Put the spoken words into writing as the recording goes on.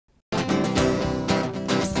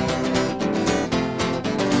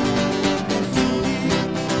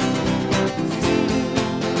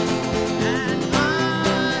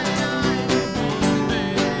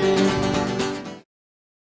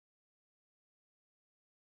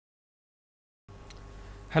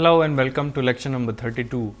Hello and welcome to lecture number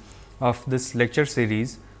 32 of this lecture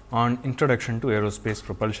series on Introduction to Aerospace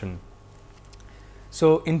Propulsion.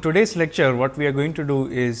 So, in today's lecture what we are going to do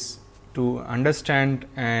is to understand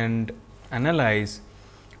and analyze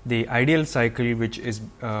the ideal cycle, which is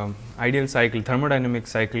ideal cycle, thermodynamic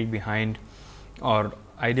cycle behind, or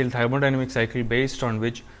ideal thermodynamic cycle based on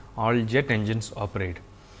which all jet engines operate.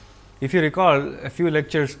 If you recall, a few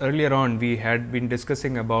lectures earlier on we had been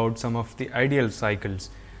discussing about some of the ideal cycles,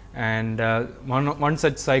 and one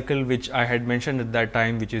such cycle which I had mentioned at that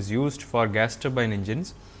time, which is used for gas turbine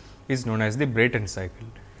engines, is known as the Brayton cycle.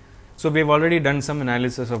 So, we have already done some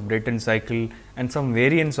analysis of Brayton cycle and some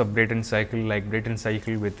variants of Brayton cycle, like Brayton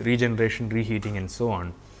cycle with regeneration, reheating and so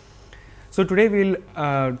on. So, today we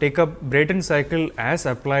will take up Brayton cycle as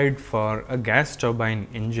applied for a gas turbine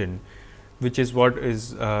engine, which is what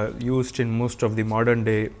is used in most of the modern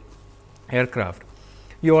day aircraft.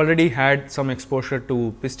 You already had some exposure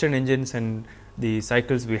to piston engines and the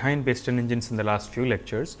cycles behind piston engines in the last few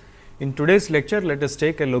lectures. In today's lecture, let us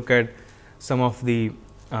take a look at some of the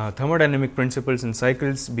thermodynamic principles and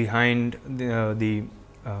cycles behind the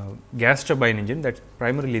gas turbine engine, that is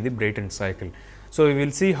primarily the Brayton cycle. So, we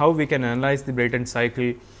will see how we can analyze the Brayton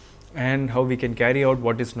cycle and how we can carry out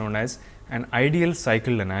what is known as an ideal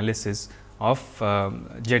cycle analysis of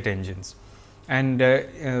jet engines.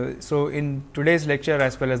 And so, in today's lecture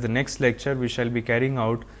as well as the next lecture, we shall be carrying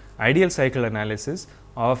out ideal cycle analysis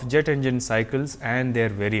of jet engine cycles and their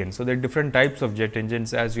variants. So, there are different types of jet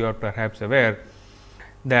engines, as you are perhaps aware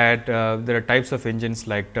that there are types of engines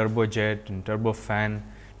like turbojet and turbofan,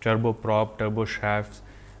 turboprop, turboshafts,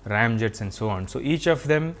 ramjets and so on. So, each of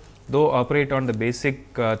them though operate on the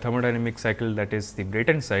basic thermodynamic cycle, that is the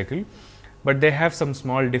Brayton cycle, but they have some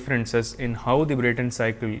small differences in how the Brayton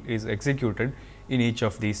cycle is executed in each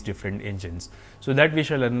of these different engines. So, that we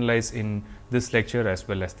shall analyze in this lecture as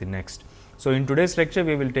well as the next. So, in today's lecture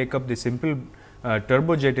we will take up the simple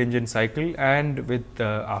turbojet engine cycle and with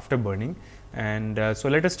afterburning, and so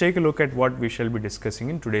let us take a look at what we shall be discussing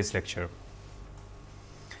in today's lecture.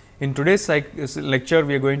 In today's lecture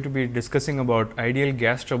we are going to be discussing about ideal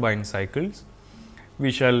gas turbine cycles. We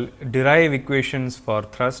shall derive equations for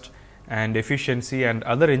thrust and efficiency and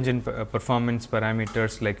other engine performance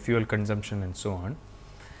parameters like fuel consumption and so on.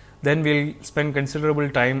 Then we will spend considerable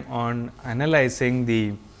time on analyzing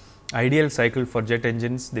the ideal cycle for jet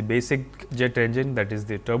engines, the basic jet engine, that is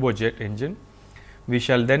the turbojet engine. We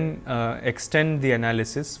shall then extend the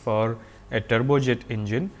analysis for a turbojet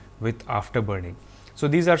engine with afterburning. So,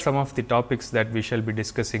 these are some of the topics that we shall be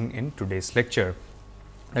discussing in today's lecture,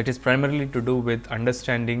 that is primarily to do with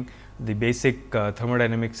understanding the basic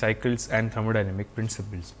thermodynamic cycles and thermodynamic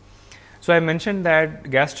principles. So, I mentioned that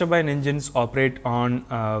gas turbine engines operate on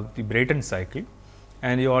the Brayton cycle,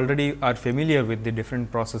 and you already are familiar with the different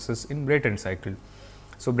processes in Brayton cycle.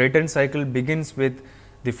 So, Brayton cycle begins with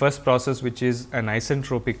the first process, which is an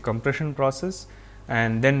isentropic compression process,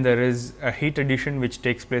 and then there is a heat addition which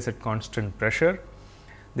takes place at constant pressure.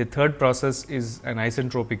 The third process is an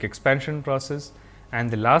isentropic expansion process, and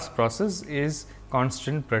the last process is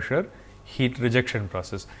constant pressure heat rejection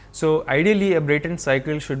process. So, ideally a Brayton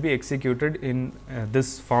cycle should be executed in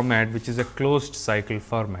this format, which is a closed cycle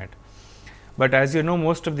format. But as you know,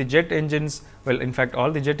 most of the jet engines, well, in fact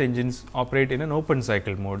all the jet engines operate in an open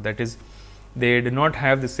cycle mode, that is they do not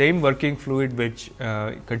have the same working fluid which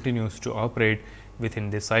continues to operate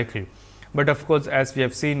within the cycle. But of course, as we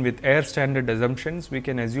have seen with air standard assumptions, we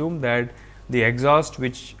can assume that the exhaust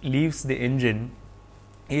which leaves the engine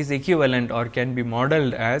is equivalent or can be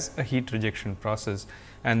modeled as a heat rejection process,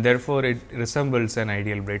 and therefore, it resembles an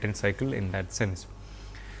ideal Brayton cycle in that sense.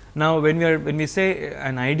 Now, when we say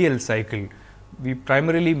an ideal cycle, we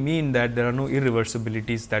primarily mean that there are no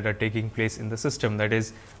irreversibilities that are taking place in the system, that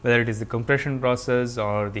is whether it is the compression process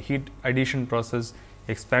or the heat addition process,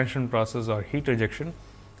 expansion process or heat rejection,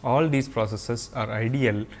 all these processes are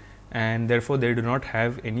ideal and therefore, they do not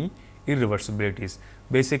have any irreversibilities.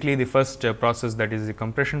 Basically, the first process, that is the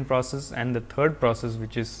compression process, and the third process,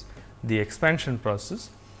 which is the expansion process,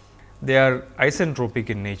 they are isentropic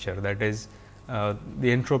in nature, that is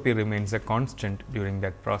the entropy remains a constant during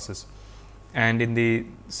that process. And in the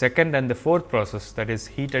second and the fourth process, that is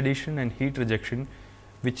heat addition and heat rejection,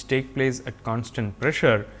 which take place at constant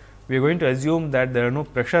pressure, we are going to assume that there are no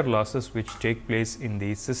pressure losses which take place in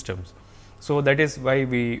these systems. So, that is why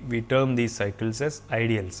we term these cycles as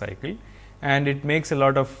ideal cycle, and it makes a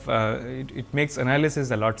lot of it makes analysis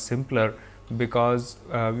a lot simpler, because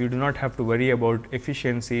we do not have to worry about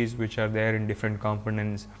efficiencies which are there in different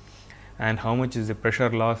components and how much is the pressure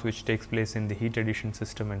loss which takes place in the heat addition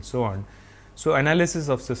system and so on. So, analysis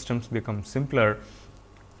of systems becomes simpler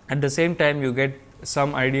At the same time, you get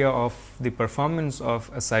some idea of the performance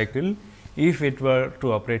of a cycle if it were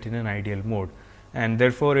to operate in an ideal mode, and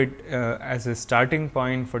therefore, it as a starting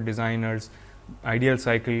point for designers, ideal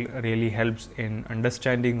cycle really helps in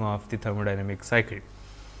understanding of the thermodynamic cycle.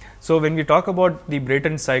 So, when we talk about the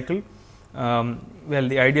Brayton cycle, well,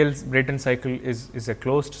 the ideal Brayton cycle is a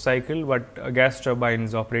closed cycle, but gas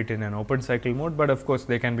turbines operate in an open cycle mode, but of course,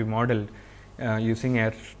 they can be modeled using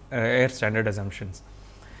air standard assumptions.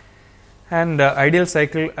 And ideal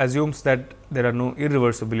cycle assumes that there are no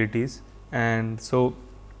irreversibilities, and so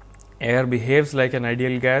air behaves like an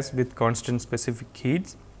ideal gas with constant specific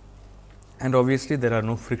heats, and obviously, there are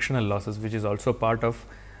no frictional losses, which is also part of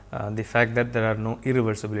the fact that there are no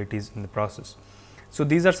irreversibilities in the process. So,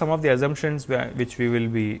 these are some of the assumptions which we will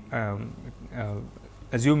be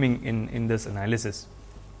assuming in this analysis.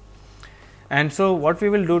 And so, what we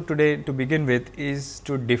will do today to begin with is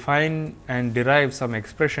to define and derive some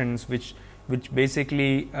expressions which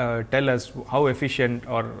basically tell us how efficient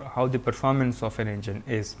or how the performance of an engine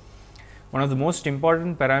is. One of the most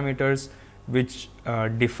important parameters which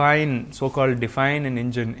define define an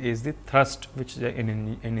engine is the thrust which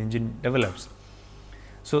an engine develops.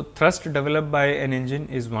 So, thrust developed by an engine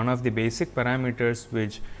is one of the basic parameters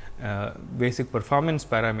which basic performance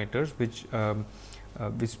parameters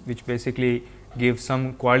which basically give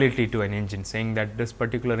some quality to an engine, saying that this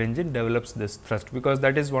particular engine develops this thrust, because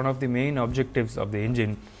that is one of the main objectives of the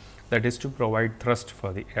engine, that is to provide thrust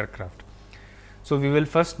for the aircraft. So, we will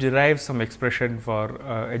first derive some expression for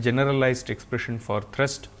a generalized expression for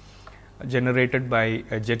thrust generated by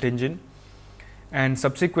a jet engine, and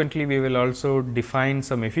subsequently we will also define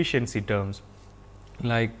some efficiency terms,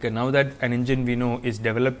 like now that an engine we know is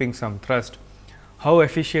developing some thrust, how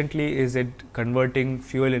efficiently is it converting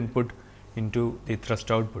fuel input into the thrust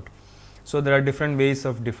output. So, there are different ways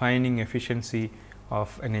of defining efficiency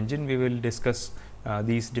of an engine. We will discuss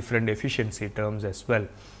these different efficiency terms as well.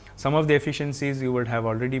 Some of the efficiencies you would have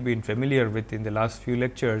already been familiar with in the last few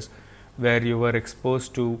lectures, where you were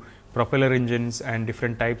exposed to propeller engines and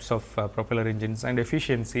different types of propeller engines and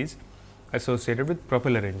efficiencies associated with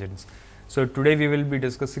propeller engines. So, today we will be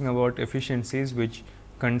discussing about efficiencies which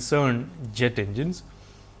concern jet engines,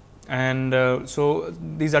 and so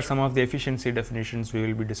these are some of the efficiency definitions we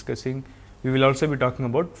will be discussing. We will also be talking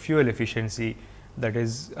about fuel efficiency, that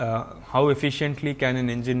is how efficiently can an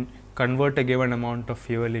engine convert a given amount of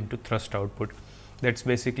fuel into thrust output. That is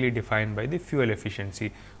basically defined by the fuel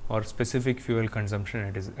efficiency or specific fuel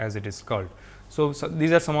consumption as it is called. So,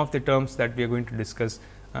 these are some of the terms that we are going to discuss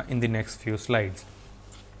in the next few slides.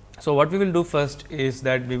 So, what we will do first is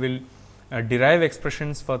that we will derive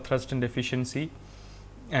expressions for thrust and efficiency,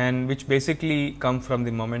 and which basically come from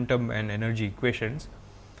the momentum and energy equations.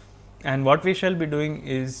 And what we shall be doing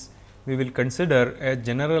is we will consider a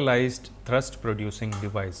generalized thrust producing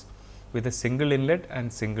device with a single inlet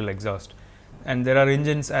and single exhaust. And there are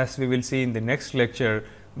engines, as we will see in the next lecture,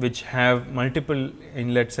 which have multiple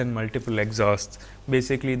inlets and multiple exhausts,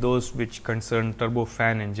 basically those which concern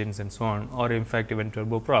turbofan engines and so on, or in fact even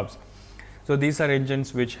turboprops. So, these are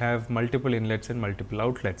engines which have multiple inlets and multiple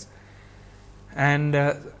outlets. And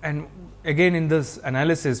again in this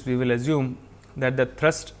analysis, we will assume that the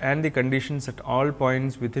thrust and the conditions at all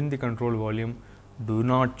points within the control volume do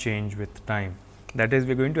not change with time. That is,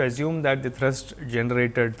 we are going to assume that the thrust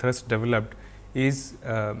generated, thrust developed is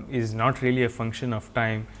not really a function of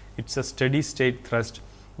time, it is a steady state thrust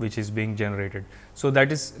which is being generated. So,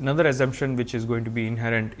 that is another assumption which is going to be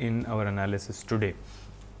inherent in our analysis today.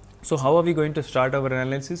 So, how are we going to start our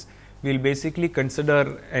analysis? We will basically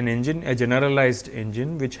consider an engine, a generalized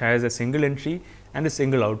engine which has a single entry and a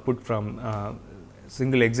single output from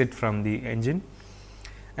single exit from the engine,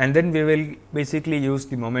 and then we will basically use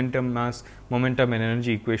the momentum, mass, momentum and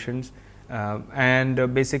energy equations,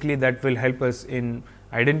 and basically that will help us in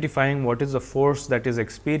identifying what is the force that is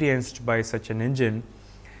experienced by such an engine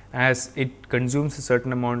as it consumes a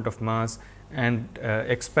certain amount of mass and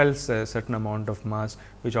expels a certain amount of mass,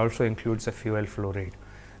 which also includes a fuel flow rate.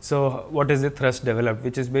 So, what is the thrust developed,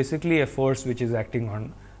 which is basically a force which is acting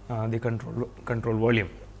on the control volume.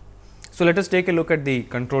 So, let us take a look at the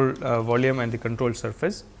control volume and the control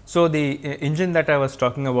surface. So, the engine that I was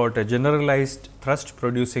talking about, a generalized thrust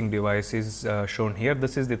producing device, is shown here.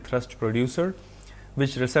 This is the thrust producer,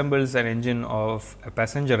 which resembles an engine of a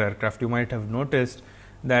passenger aircraft. You might have noticed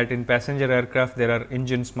that in passenger aircraft there are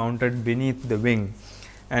engines mounted beneath the wing,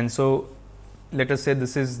 and so let us say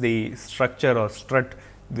this is the structure or strut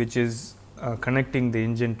which is connecting the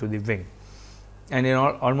engine to the wing. And in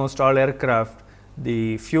almost all aircraft,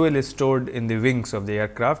 the fuel is stored in the wings of the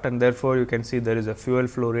aircraft, and therefore, you can see there is a fuel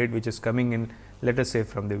flow rate which is coming in let us say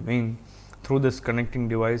from the wing through this connecting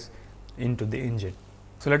device into the engine.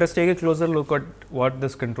 So, let us take a closer look at what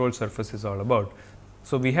this control surface is all about.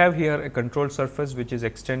 So, we have here a control surface which is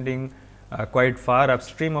extending quite far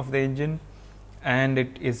upstream of the engine, and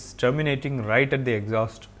it is terminating right at the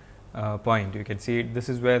exhaust point. You can see this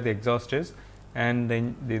is where the exhaust is, and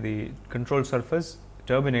then the control surface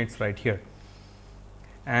terminates right here.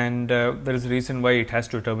 And there is a reason why it has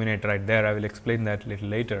to terminate right there. I will explain that a little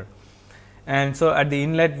later. And so, at the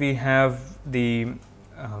inlet we have the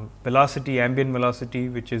velocity, ambient velocity,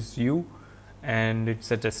 which is u, and it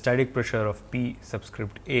is at a static pressure of P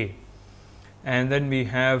subscript A. And then we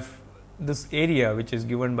have this area which is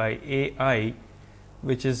given by A I,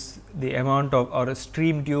 which is the amount of, or a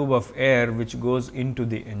stream tube of air which goes into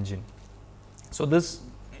the engine. So, this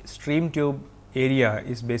stream tube area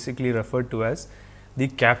is basically referred to as the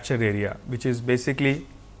capture area, which is basically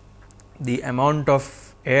the amount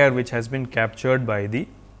of air which has been captured by the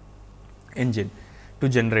engine to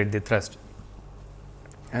generate the thrust,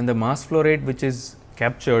 and the mass flow rate which is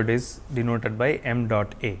captured is denoted by m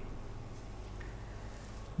dot A.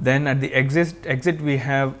 Then at the exit we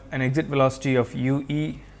have an exit velocity of u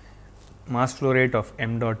e, mass flow rate of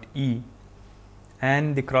m dot E,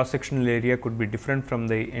 and the cross sectional area could be different from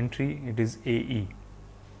the entry, it is A e.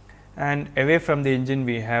 And away from the engine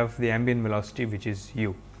we have the ambient velocity which is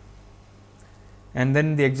u, and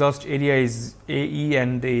then the exhaust area is A e,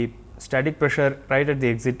 and the static pressure right at the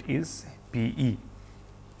exit is P e.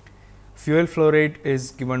 Fuel flow rate is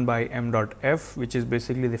given by m dot F, which is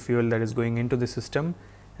basically the fuel that is going into the system,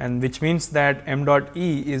 and which means that m dot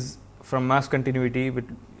E is from mass continuity,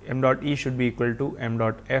 with m dot E should be equal to m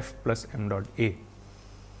dot F plus m dot A.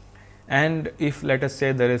 And if let us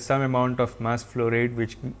say there is some amount of mass flow rate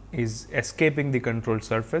which is escaping the control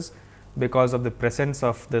surface because of the presence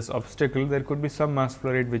of this obstacle, there could be some mass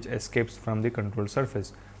flow rate which escapes from the control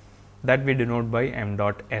surface, that we denote by m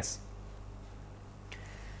dot S.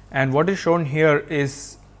 And what is shown here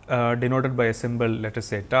is denoted by a symbol, let us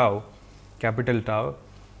say tau, capital tau,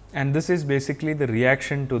 and this is basically the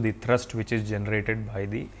reaction to the thrust which is generated by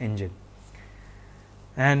the engine.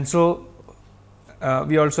 And so,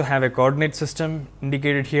 we also have a coordinate system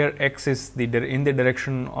indicated here. X is the in the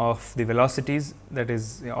direction of the velocities, that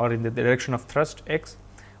is, or in the direction of thrust x,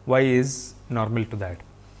 y is normal to that.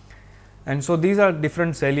 And so, these are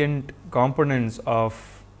different salient components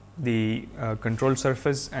of the control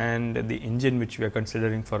surface and the engine which we are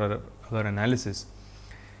considering for our analysis.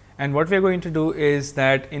 And what we are going to do is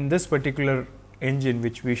that in this particular engine,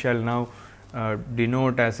 which we shall now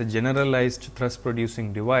denote as a generalized thrust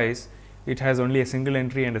producing device, it has only a single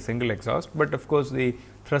entry and a single exhaust, but of course, the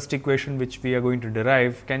thrust equation which we are going to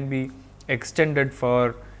derive can be extended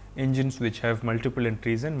for engines which have multiple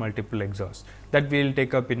entries and multiple exhausts. That we will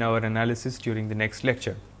take up in our analysis during the next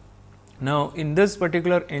lecture. Now, in this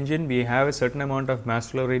particular engine we have a certain amount of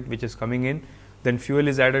mass flow rate which is coming in, then fuel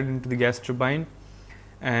is added into the gas turbine,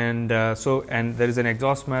 and and there is an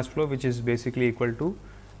exhaust mass flow which is basically equal to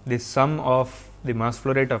the sum of the mass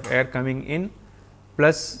flow rate of air coming in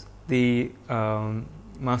plus the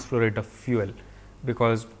mass flow rate of fuel,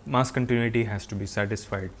 because mass continuity has to be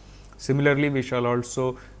satisfied. Similarly, we shall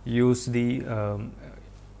also use the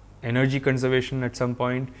energy conservation at some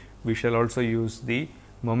point. We shall also use the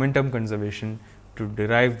momentum conservation to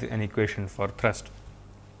derive an equation for thrust.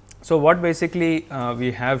 So, what basically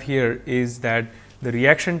we have here is that the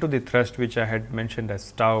reaction to the thrust, which I had mentioned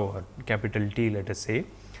as tau or capital T, let us say,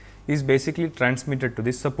 is basically transmitted to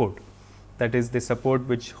the support, that is the support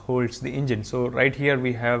which holds the engine. So, right here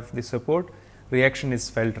we have the support, reaction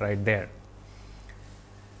is felt right there.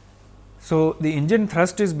 So, the engine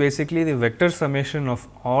thrust is basically the vector summation of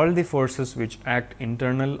all the forces which act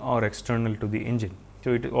internal or external to the engine.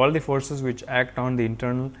 So, all the forces which act on the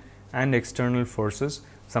internal and external forces,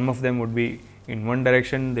 some of them would be in one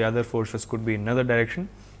direction, the other forces could be in another direction,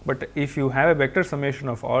 but if you have a vector summation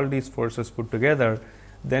of all these forces put together,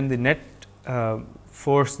 then the net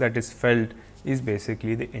force that is felt is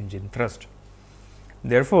basically the engine thrust.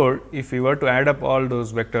 Therefore, if we were to add up all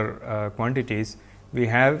those vector quantities, we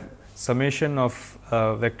have summation of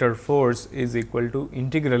vector force is equal to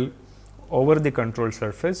integral over the control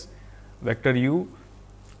surface vector u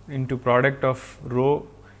into product of rho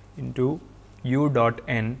into u dot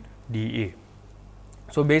n dA.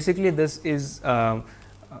 So, basically this is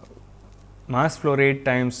mass flow rate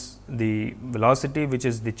times the velocity, which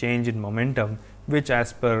is the change in momentum, which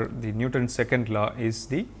as per the Newton's second law is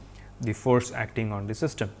the force acting on the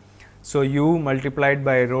system. So, u multiplied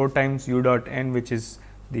by rho times u dot n, which is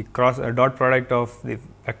the cross dot product of the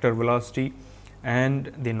vector velocity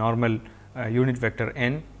and the normal unit vector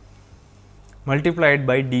n, multiplied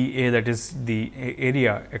by dA, that is the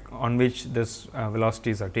area on which this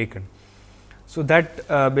velocities are taken. So, that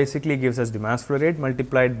basically gives us the mass flow rate,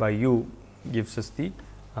 multiplied by u gives us the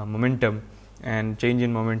momentum, and change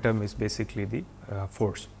in momentum is basically the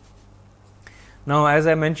force. Now, as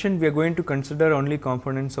I mentioned, we are going to consider only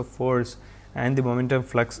components of force and the momentum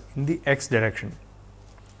flux in the x direction.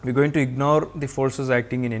 We are going to ignore the forces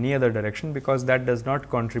acting in any other direction, because that does not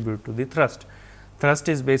contribute to the thrust. Thrust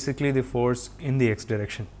is basically the force in the x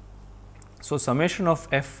direction. So, summation of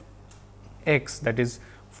f x, that is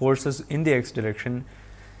forces in the x direction,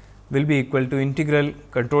 will be equal to integral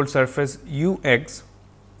control surface u x,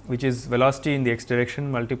 which is velocity in the x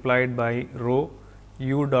direction, multiplied by rho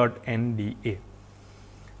u dot n dA.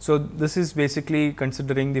 So, this is basically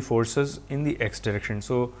considering the forces in the x direction.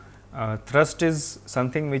 So, thrust is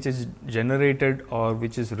something which is generated or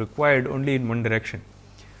which is required only in one direction,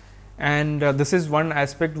 and this is one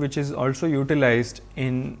aspect which is also utilized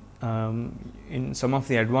in some of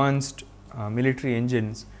the advanced military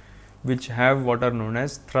engines, which have what are known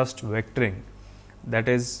as thrust vectoring. That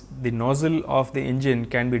is, the nozzle of the engine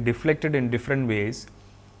can be deflected in different ways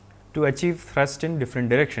to achieve thrust in different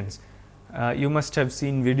directions. You must have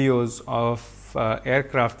seen videos of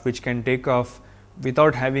aircraft which can take off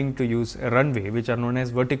without having to use a runway, which are known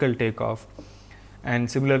as vertical takeoff,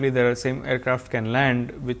 and similarly there are same aircraft can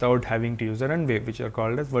land without having to use a runway, which are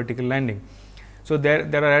called as vertical landing. So, there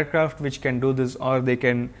are aircraft which can do this, or they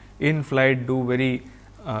can in flight do very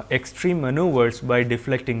extreme maneuvers by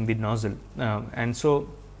deflecting the nozzle, and so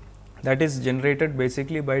that is generated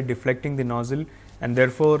basically by deflecting the nozzle, and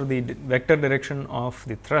therefore, the vector direction of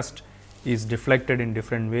the thrust is deflected in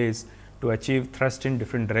different ways to achieve thrust in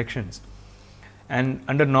different directions. And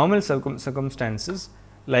under normal circumstances,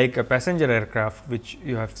 like a passenger aircraft which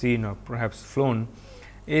you have seen or perhaps flown,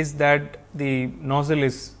 is that the nozzle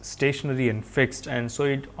is stationary and fixed, and so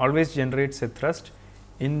it always generates a thrust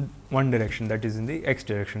in one direction, that is in the x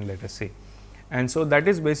direction, let us say. And so, that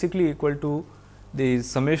is basically equal to the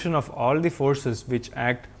summation of all the forces which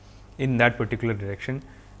act in that particular direction,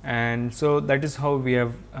 and so that is how we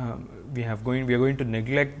are going to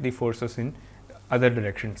neglect the forces in other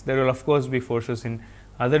directions. There will of course be forces in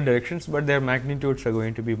other directions, but their magnitudes are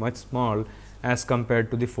going to be much small as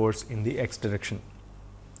compared to the force in the x direction.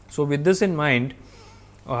 So, with this in mind,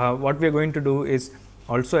 what we are going to do is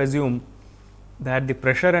also assume that the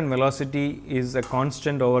pressure and velocity is a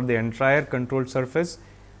constant over the entire control surface,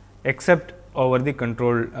 except over the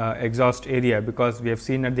control exhaust area, because we have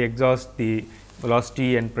seen at the exhaust the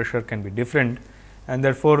velocity and pressure can be different, and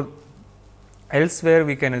therefore, elsewhere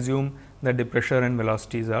we can assume that the pressure and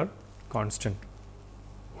velocities are constant.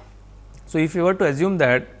 So, if you were to assume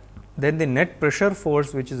that, then the net pressure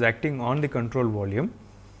force which is acting on the control volume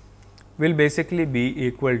will basically be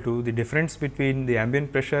equal to the difference between the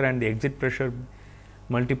ambient pressure and the exit pressure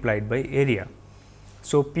multiplied by area.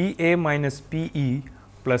 So, P A minus P E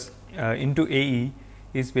plus into A E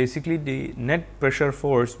is basically the net pressure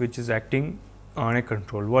force which is acting on a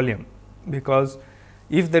control volume, because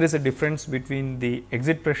if there is a difference between the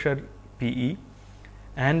exit pressure P E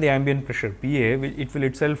and the ambient pressure P A, it will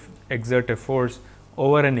itself exert a force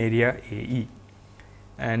over an area A E,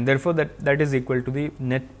 and therefore, that is equal to the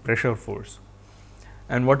net pressure force.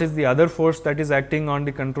 And what is the other force that is acting on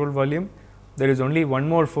the control volume? There is only one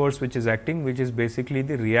more force which is acting, which is basically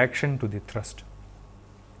the reaction to the thrust,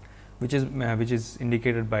 which is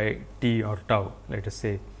indicated by T or tau, let us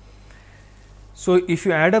say. So, if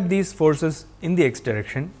you add up these forces in the x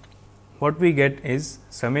direction, what we get is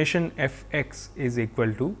summation f x is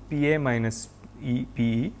equal to P A minus P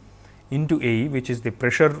E into A E, which is the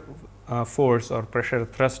pressure force or pressure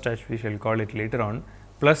thrust, as we shall call it later on,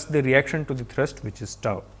 plus the reaction to the thrust, which is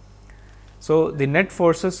tau. So, the net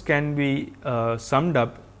forces can be summed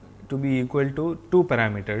up to be equal to two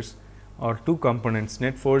parameters or two components.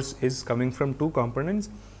 Net force is coming from two components.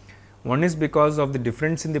 One is because of the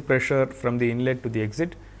difference in the pressure from the inlet to the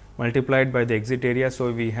exit multiplied by the exit area.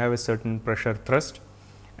 So, we have a certain pressure thrust,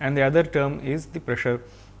 and the other term is the pressure,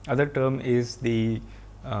 other term is the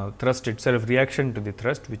thrust itself, reaction to the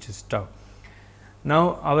thrust, which is tau.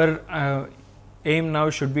 Now, our aim now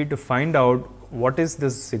should be to find out what is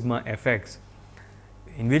this sigma f x,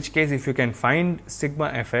 in which case if you can find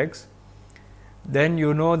sigma f x, then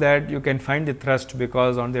you know that you can find the thrust,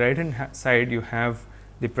 because on the right hand side you have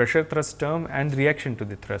the pressure thrust term and reaction to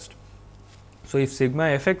the thrust. So, if sigma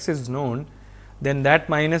f x is known, then that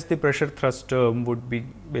minus the pressure thrust term would be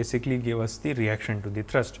basically give us the reaction to the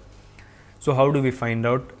thrust. So, how do we find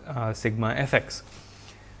out sigma f x?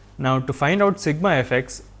 Now, to find out sigma f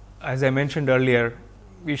x, as I mentioned earlier,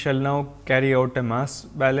 we shall now carry out a mass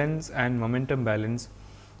balance and momentum balance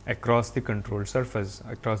across the control surface,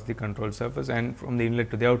 and from the inlet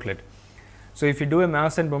to the outlet. So, if you do a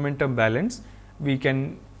mass and momentum balance, we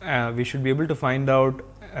should be able to find out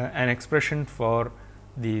an expression for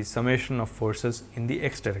the summation of forces in the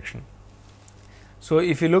x direction. So,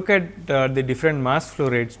 if you look at the different mass flow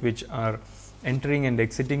rates which are entering and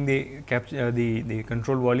exiting the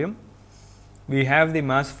control volume, we have the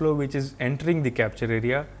mass flow which is entering the capture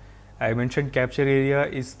area. I mentioned capture area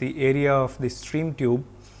is the area of the stream tube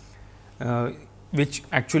which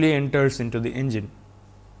actually enters into the engine,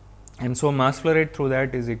 and so mass flow rate through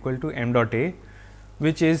that is equal to m dot A,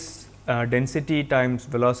 which is density times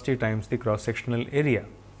velocity times the cross sectional area.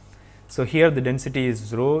 So, here the density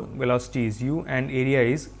is rho, velocity is u, and area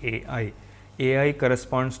is A I. A I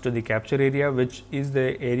corresponds to the capture area, which is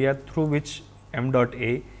the area through which m dot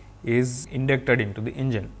A is inducted into the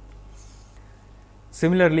engine.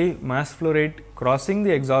 Similarly, mass flow rate crossing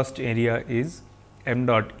the exhaust area is m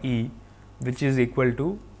dot E, which is equal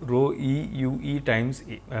to rho E u E times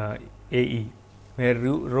A E, where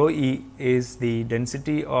rho E is the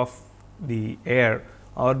density of the air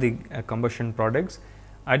or the combustion products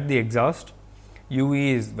at the exhaust, u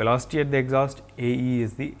E is velocity at the exhaust, A E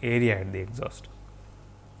is the area at the exhaust.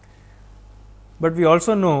 But we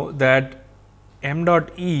also know that m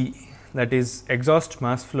dot E, that is exhaust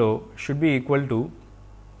mass flow, should be equal to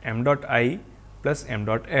m dot I plus m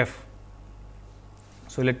dot F.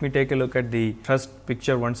 So, let me take a look at the thrust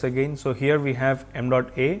picture once again. So, here we have m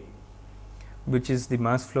dot A, which is the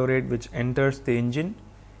mass flow rate which enters the engine,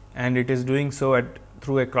 and it is doing so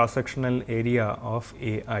through a cross sectional area of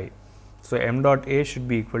A I. So, m dot A should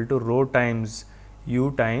be equal to rho times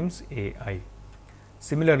u times A I.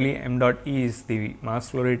 Similarly, m dot E is the mass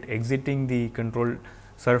flow rate exiting the control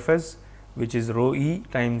surface, which is rho E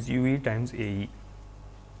times u E times A E.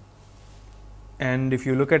 And if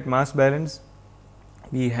you look at mass balance,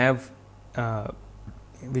 we have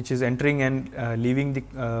which is entering and leaving the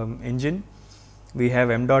engine, we have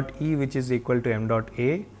m dot E, which is equal to m dot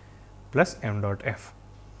A plus m dot F.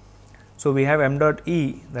 So, we have m dot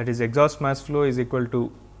E, that is exhaust mass flow, is equal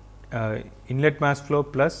to inlet mass flow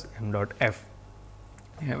plus m dot F.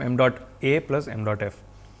 We have m dot A plus m dot F,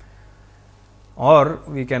 or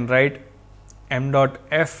we can write m dot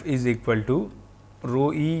F is equal to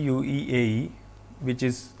rho E u E A E, which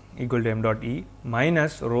is equal to m dot E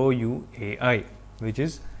minus rho u A I, which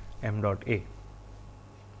is m dot A.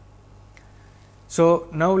 So,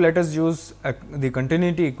 now let us use the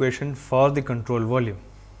continuity equation for the control volume,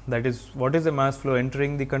 that is, what is the mass flow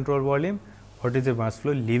entering the control volume, what is the mass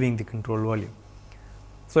flow leaving the control volume.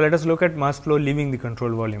 So, let us look at mass flow leaving the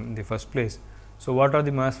control volume in the first place. So, what are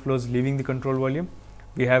the mass flows leaving the control volume?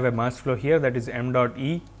 We have a mass flow here, that is m dot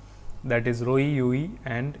E, that is rho E u E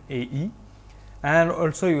and A E, and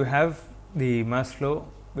also you have the mass flow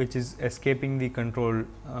which is escaping the control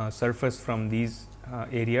surface from these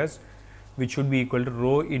areas, which should be equal to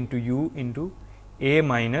rho into u into A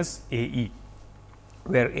minus A E,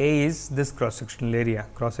 where A is this cross sectional area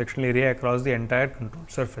across the entire control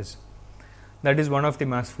surface. That is one of the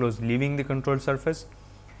mass flows leaving the control surface.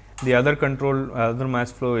 The other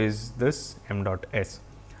mass flow is this m dot S.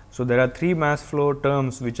 So, there are three mass flow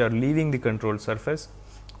terms which are leaving the control surface.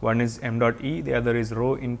 One is m dot E, the other is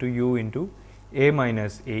rho into u into A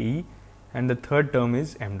minus A E, and the third term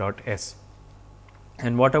is m dot S.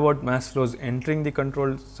 And what about mass flows entering the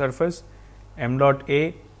control surface? M dot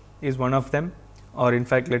A is one of them, or in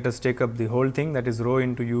fact, let us take up the whole thing, that is rho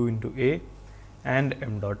into u into A and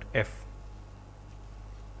m dot F.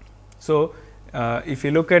 So, if you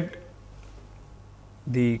look at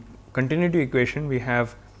the continuity equation, we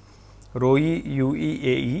have rho E u E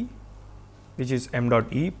A E, which is m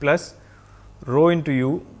dot E, plus rho into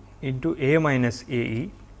u into A minus A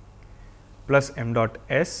E plus m dot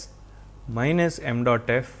S minus m dot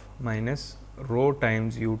F minus rho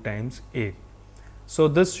times u times A. So,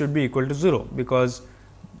 this should be equal to 0, because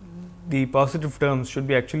the positive terms should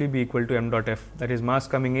actually be equal to m dot F, that is, mass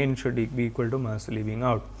coming in should be equal to mass leaving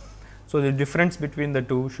out. So, the difference between the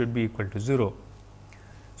two should be equal to 0.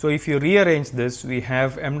 So, if you rearrange this, we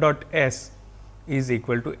have m dot S is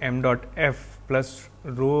equal to m dot F plus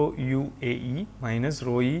rho u A E minus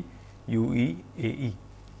rho E u E A E.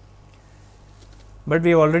 But we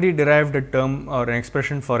have already derived a term or an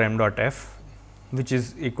expression for m dot F, which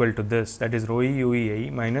is equal to this, that is rho E u E A E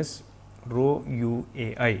minus rho u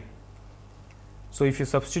A I. So, if you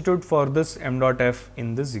substitute for this m dot F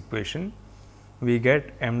in this equation, we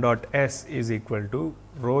get m dot S is equal to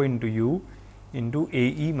rho into u into A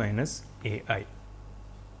E minus A I.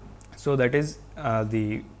 So, that is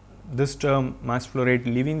the this term mass flow rate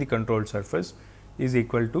leaving the controlled surface is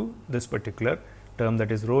equal to this particular term,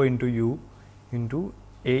 that is rho into u into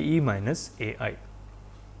A e minus A I.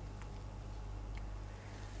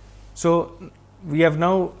 So, we have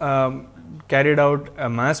now carried out a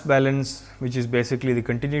mass balance, which is basically the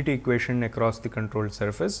continuity equation across the controlled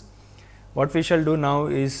surface. What we shall do now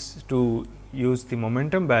is to use the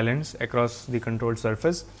momentum balance across the controlled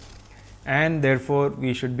surface, and therefore,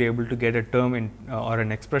 we should be able to get a term in or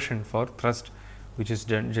an expression for thrust, which is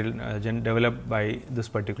developed by this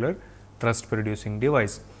particular thrust producing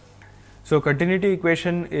device. So, continuity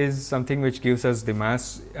equation is something which gives us the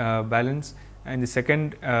mass balance, and the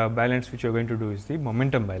second balance which we are going to do is the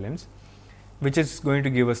momentum balance, which is going to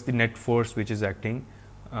give us the net force which is acting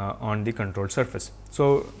on the controlled surface.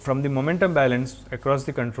 So, from the momentum balance across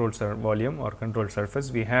the controlled volume or controlled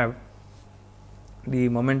surface, we have the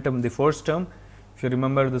momentum, the force term. If you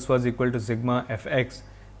remember, this was equal to sigma f x,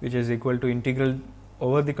 which is equal to integral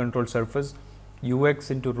over the controlled surface u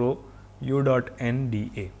x into rho u dot n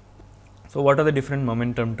d A. So, what are the different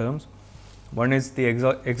momentum terms? One is the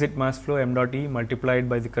exit mass flow m dot E multiplied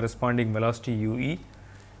by the corresponding velocity u e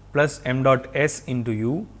plus m dot s into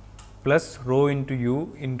u plus rho into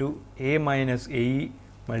u into A minus A e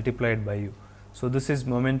multiplied by u. So, this is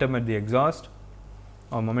momentum at the exhaust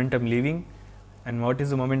or momentum leaving, and what is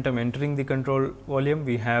the momentum entering the control volume?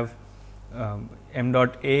 We have m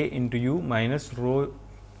dot A into u minus rho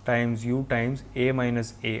times u times A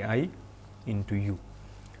minus A I into u.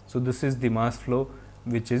 So, this is the mass flow,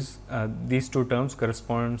 which is these two terms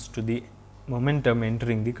corresponds to the momentum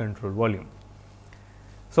entering the control volume.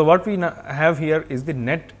 So, what we have here is the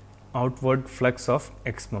net outward flux of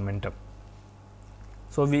x momentum.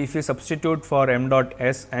 So, if we substitute for m dot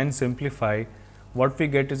s and simplify, what we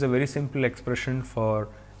get is a very simple expression for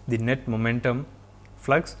the net momentum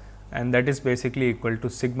flux, and that is basically equal to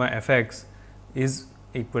sigma f x is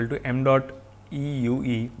equal to m dot E u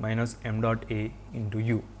e minus m dot A into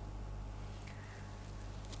u.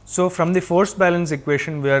 So, from the force balance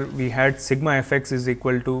equation, where we had sigma f x is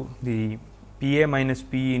equal to the P a minus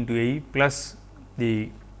P into A e plus the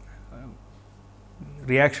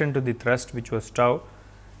reaction to the thrust, which was tau.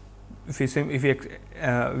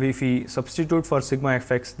 If we substitute for sigma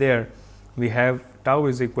f x there, we have tau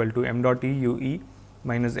is equal to m dot E u e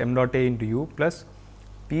minus m dot A into u plus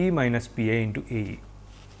P minus P a into A e,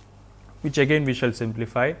 which again we shall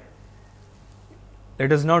simplify.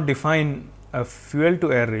 Let us now define a fuel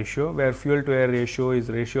to air ratio, where fuel to air ratio is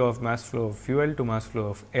ratio of mass flow of fuel to mass flow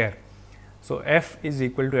of air. So, F is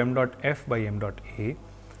equal to m dot F by m dot A.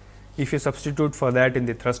 If you substitute for that in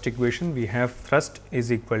the thrust equation, we have thrust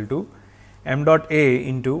is equal to m dot A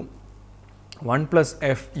into 1 plus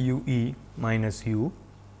F u e minus u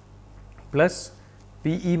plus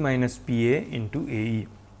P e minus P a into A e.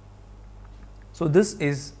 So, this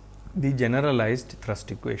is the generalized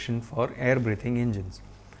thrust equation for air breathing engines.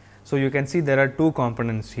 So, you can see there are two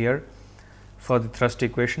components here for the thrust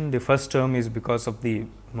equation. The first term is because of the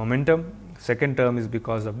momentum, second term is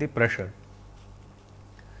because of the pressure.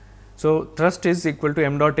 So, thrust is equal to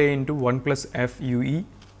m dot A into 1 plus F u e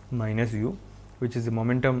minus u, which is the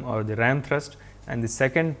momentum or the ram thrust, and the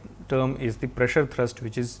second term is the pressure thrust,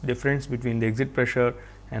 which is difference between the exit pressure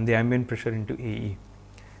and the ambient pressure into A e.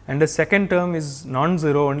 And the second term is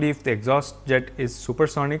non-zero only if the exhaust jet is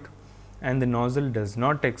supersonic and the nozzle does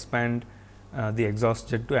not expand the exhaust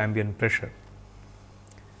jet to ambient pressure.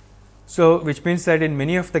 So, which means that in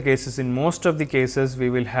many of the cases, in most of the cases, we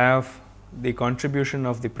will have the contribution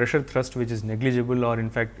of the pressure thrust, which is negligible or in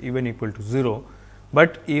fact even equal to 0.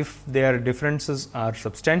 But if their differences are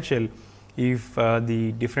substantial, if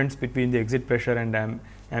the difference between the exit pressure and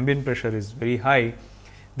ambient pressure is very high,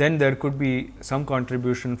 then there could be some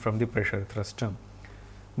contribution from the pressure thrust term.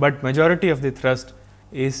 But majority of the thrust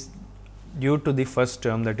is due to the first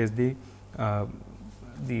term, that is the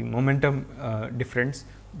momentum difference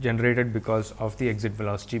generated because of the exit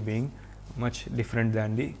velocity being much different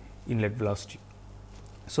than the inlet velocity.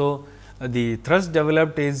 So, the thrust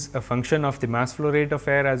developed is a function of the mass flow rate of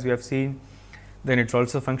air, as we have seen. Then it is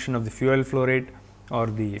also a function of the fuel flow rate or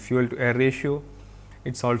the fuel to air ratio.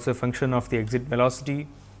 It is also a function of the exit velocity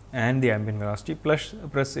and the ambient velocity, plus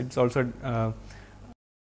it is also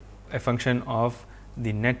a function of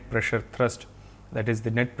the net pressure thrust, that is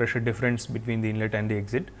the net pressure difference between the inlet and the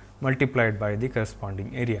exit multiplied by the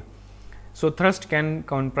corresponding area. So, thrust can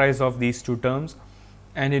comprise of these two terms,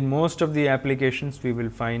 and in most of the applications we will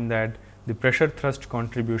find that the pressure thrust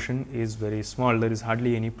contribution is very small. There is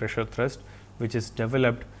hardly any pressure thrust which is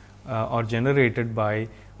developed or generated by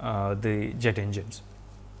the jet engines.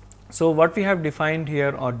 So, what we have defined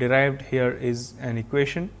here or derived here is an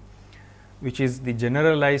equation which is the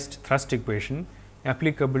generalized thrust equation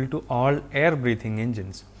applicable to all air breathing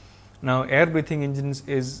engines. Now, air breathing engines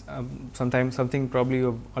is sometimes something probably you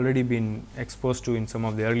have already been exposed to in some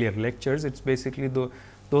of the earlier lectures. It is basically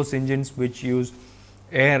those engines which use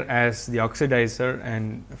air as the oxidizer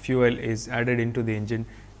and fuel is added into the engine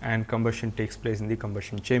and combustion takes place in the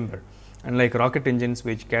combustion chamber. Unlike rocket engines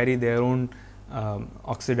which carry their own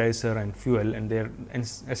oxidizer and fuel, and they are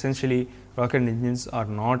essentially rocket engines are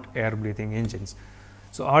not air breathing engines.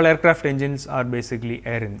 So, all aircraft engines are basically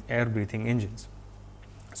air breathing engines.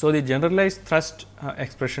 So, the generalized thrust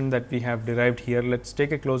expression that we have derived here, let us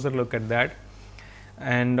take a closer look at that.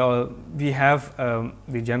 And we have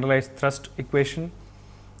the generalized thrust equation,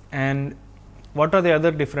 and what are the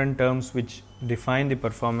other different terms which define the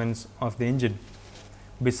performance of the engine.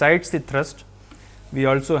 Besides the thrust, we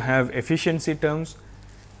also have efficiency terms.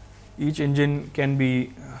 Each engine can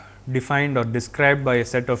be defined or described by a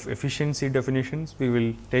set of efficiency definitions. We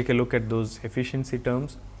will take a look at those efficiency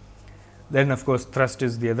terms. Then of course, thrust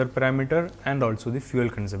is the other parameter and also the fuel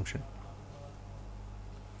consumption.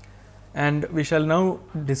 And we shall now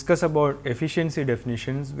discuss about efficiency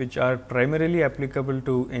definitions, which are primarily applicable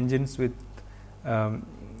to engines with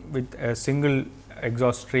a single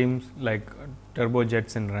exhaust streams like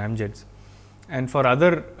turbojets and ramjets. And for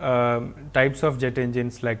other types of jet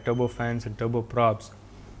engines like turbofans and turboprops,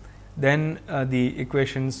 then the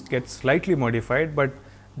equations get slightly modified, but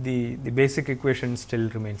the basic equation still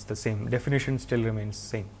remains the same, definition still remains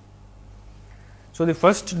same. So, the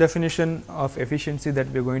first definition of efficiency that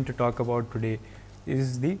we are going to talk about today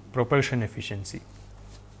is the propulsion efficiency.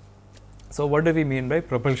 So, what do we mean by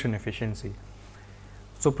propulsion efficiency?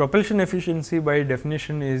 So, propulsion efficiency by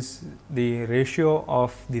definition is the ratio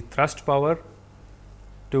of the thrust power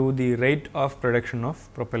to the rate of production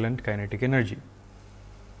of propellant kinetic energy.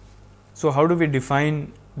 So, how do we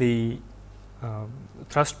define the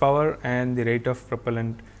thrust power and the rate of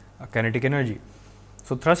propellant kinetic energy?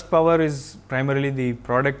 So, thrust power is primarily the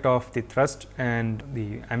product of the thrust and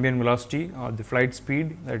the ambient velocity or the flight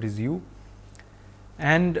speed, that is u,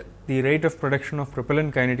 and the rate of production of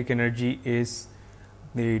propellant kinetic energy is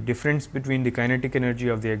the difference between the kinetic energy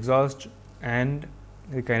of the exhaust and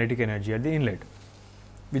the kinetic energy at the inlet,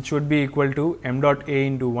 which would be equal to m dot A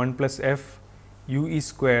into 1 plus f u e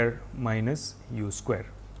square minus u square,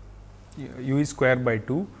 u e square by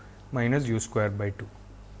 2 minus u square by 2.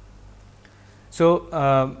 So,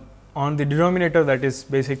 on the denominator, that is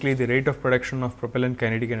basically the rate of production of propellant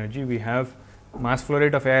kinetic energy, we have mass flow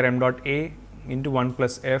rate of air m dot A into 1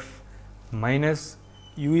 plus f minus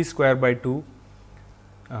u e square by 2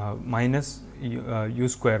 minus u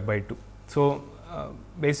square by 2. So,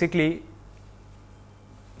 basically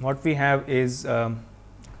what we have is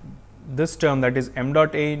this term, that is m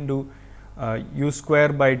dot A into u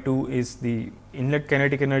square by 2 is the inlet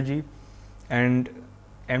kinetic energy, and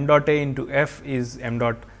m dot A into f is m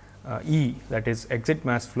dot E, that is exit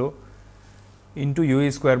mass flow, into u e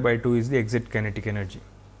square by 2 is the exit kinetic energy.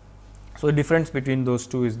 So, the difference between those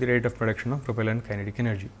two is the rate of production of propellant kinetic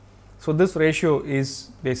energy. So, this ratio is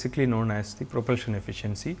basically known as the propulsion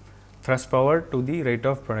efficiency, thrust power to the rate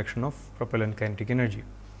of production of propellant kinetic energy.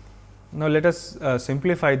 Now, let us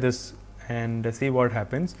simplify this and see what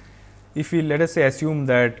happens. If we, let us say, assume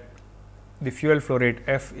that the fuel flow rate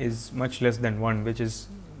f is much less than 1, which is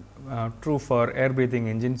true for air breathing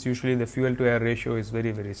engines. Usually the fuel to air ratio is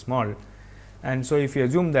very small, and so if you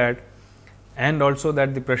assume that, and also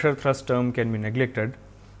that the pressure thrust term can be neglected,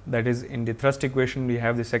 that is, in the thrust equation we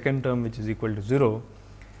have the second term which is equal to 0,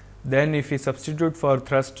 then if we substitute for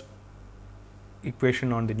thrust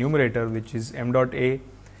equation on the numerator, which is m dot A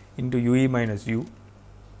into u e minus u,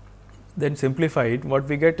 then simplify it, what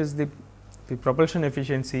we get is the propulsion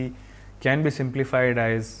efficiency can be simplified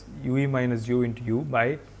as u e minus u into u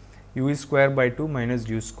by u e square by 2 minus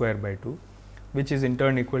u square by 2, which is in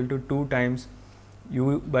turn equal to 2 times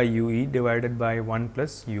u by u e divided by 1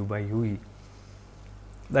 plus u by u e.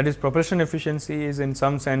 That is, propulsion efficiency is in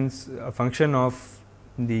some sense a function of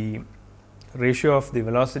the ratio of the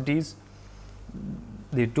velocities,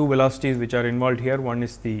 the two velocities which are involved here. One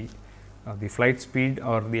is the flight speed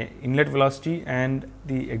or the inlet velocity, and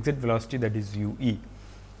the exit velocity, that is u e,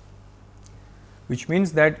 which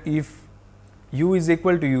means that if u is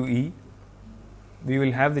equal to u e, we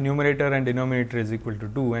will have the numerator and denominator is equal to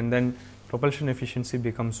 2, and then propulsion efficiency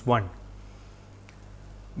becomes 1.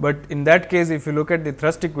 But in that case, if you look at the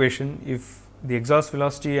thrust equation, if the exhaust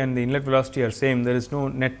velocity and the inlet velocity are same, there is no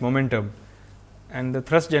net momentum and the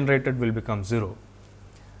thrust generated will become 0.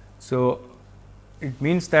 So, it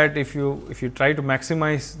means that if you try to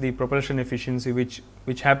maximize the propulsion efficiency,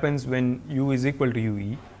 which happens when u is equal to u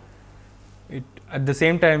e, it at the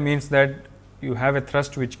same time means that you have a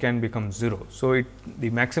thrust which can become 0. So, the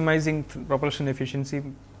maximizing propulsion efficiency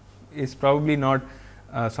is probably not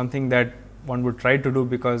something that one would try to do,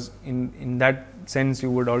 because in that sense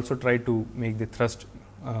you would also try to make the thrust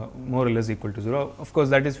more or less equal to 0. Of course,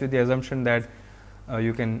 that is with the assumption that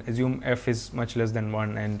you can assume F is much less than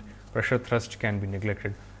 1 and pressure thrust can be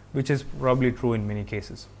neglected, which is probably true in many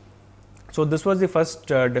cases. So, this was the first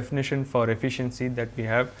definition for efficiency that we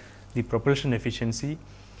have, the propulsion efficiency.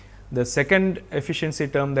 The second efficiency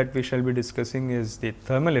term that we shall be discussing is the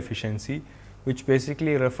thermal efficiency, which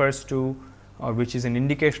basically refers to, or which is an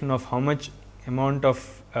indication of how much amount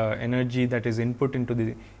of energy that is input into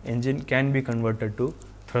the engine can be converted to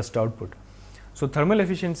thrust output. So, thermal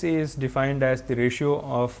efficiency is defined as the ratio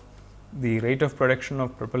of the rate of production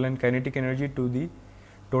of propellant kinetic energy to the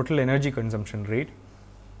total energy consumption rate,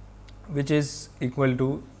 which is equal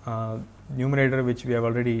to numerator, which we have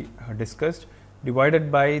already discussed,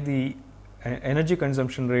 divided by the energy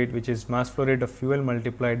consumption rate, which is mass flow rate of fuel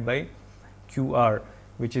multiplied by QR,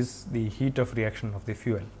 which is the heat of reaction of the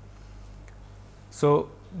fuel. So,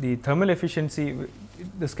 the thermal efficiency,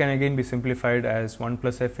 this can again be simplified as 1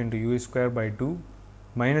 plus F into U square by 2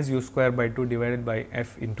 minus U square by 2 divided by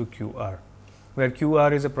F into QR, where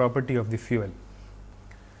QR is a property of the fuel.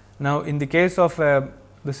 Now, in the case of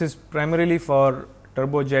this is primarily for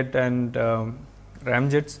turbojet and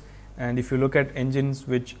ramjets, and if you look at engines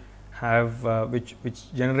which have which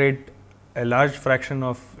generate a large fraction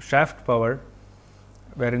of shaft power,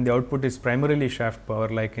 wherein the output is primarily shaft power,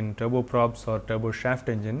 like in turboprops or turbo shaft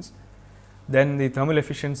engines, then the thermal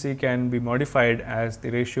efficiency can be modified as the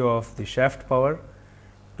ratio of the shaft power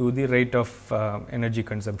to the rate of energy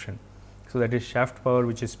consumption. So, that is shaft power,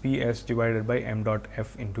 which is P s divided by m dot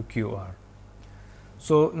f into q r.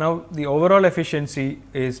 So, now the overall efficiency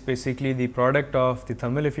is basically the product of the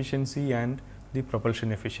thermal efficiency and the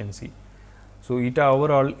propulsion efficiency. So, eta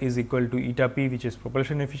overall is equal to eta p, which is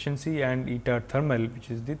propulsion efficiency, and eta thermal, which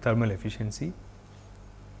is the thermal efficiency.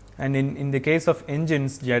 And in the case of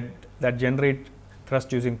engines that generate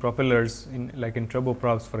thrust using propellers, like in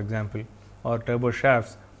turboprops for example, or turbo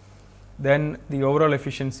shafts, then the overall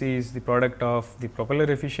efficiency is the product of the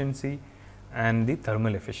propeller efficiency and the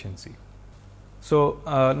thermal efficiency. So,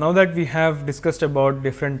 now that we have discussed about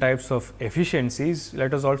different types of efficiencies,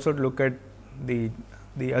 let us also look at the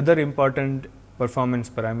other important performance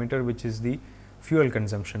parameter, which is the fuel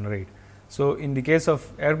consumption rate. So, in the case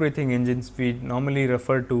of air breathing engines, we normally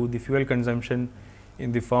refer to the fuel consumption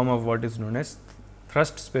in the form of what is known as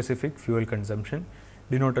thrust specific fuel consumption,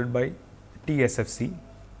 denoted by TSFC.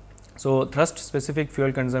 So, thrust specific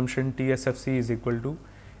fuel consumption TSFC is equal to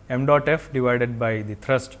m dot f divided by the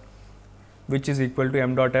thrust, which is equal to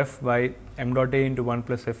m dot f by m dot a into 1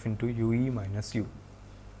 plus f into u e minus u.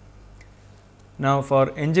 Now,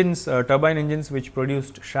 for engines, turbine engines which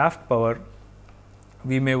produced shaft power,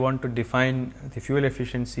 we may want to define the fuel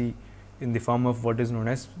efficiency in the form of what is known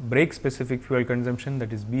as brake specific fuel consumption,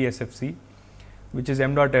 that is BSFC, which is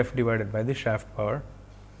m dot f divided by the shaft power.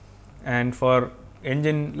 And for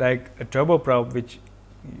engine like a turboprop, which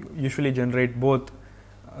usually generate both,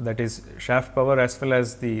 that is shaft power as well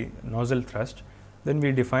as the nozzle thrust, then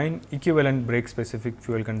we define equivalent brake specific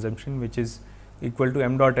fuel consumption, which is equal to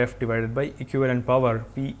m dot f divided by equivalent power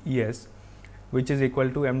P E s, which is equal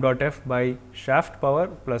to m dot f by shaft power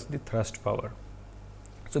plus the thrust power.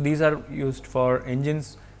 So, these are used for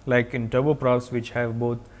engines like in turboprops, which have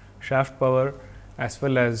both shaft power as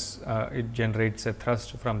well as it generates a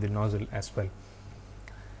thrust from the nozzle as well.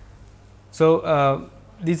 So,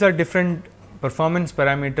 these are different performance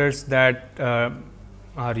parameters that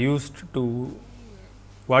are used to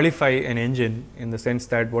qualify an engine, in the sense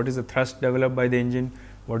that what is the thrust developed by the engine,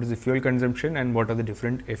 what is the fuel consumption, and what are the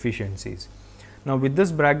different efficiencies. Now, with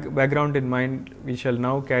this background in mind, we shall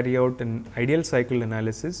now carry out an ideal cycle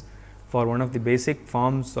analysis for one of the basic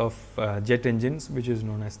forms of jet engines, which is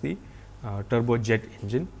known as the turbojet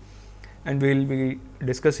engine. And we will be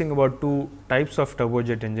discussing about two types of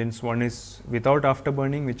turbojet engines. One is without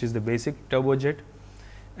afterburning, which is the basic turbojet,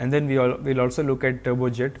 and then we will also look at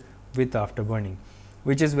turbojet with afterburning,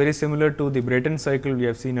 which is very similar to the Brayton cycle we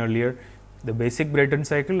have seen earlier, the basic Brayton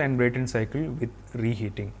cycle and Brayton cycle with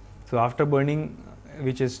reheating. So, afterburning,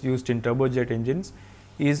 which is used in turbojet engines,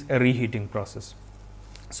 is a reheating process.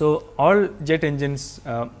 So, all jet engines,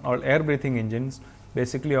 all air breathing engines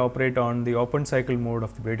basically operate on the open cycle mode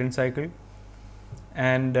of the Brayton cycle,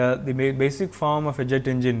 and the basic form of a jet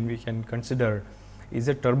engine we can consider is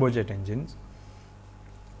a turbojet engine.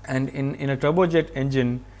 And in a turbojet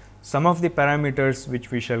engine, Some of the parameters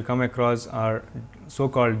which we shall come across are so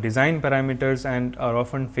called design parameters and are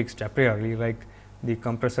often fixed a priori, like the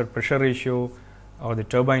compressor pressure ratio or the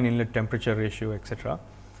turbine inlet temperature ratio, etc.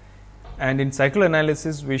 And in cycle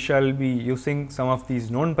analysis, we shall be using some of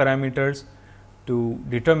these known parameters to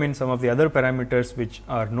determine some of the other parameters which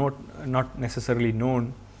are not necessarily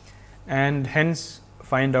known, and hence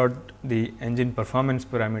find out the engine performance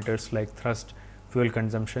parameters like thrust, fuel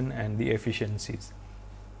consumption and the efficiencies.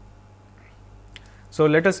 So,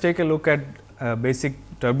 let us take a look at a basic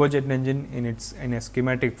turbojet engine in a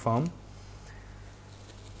schematic form,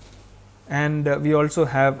 and we also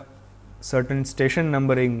have certain station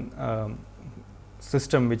numbering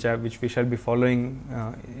system which we shall be following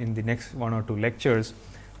in the next 1 or 2 lectures.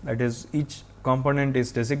 That is, each component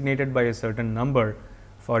is designated by a certain number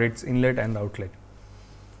for its inlet and outlet.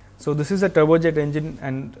 So, this is a turbojet engine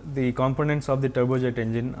and the components of the turbojet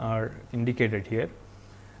engine are indicated here.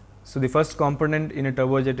 So, the first component in a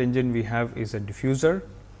turbojet engine we have is a diffuser.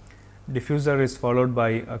 Diffuser is followed by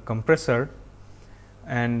a compressor,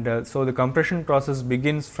 and so the compression process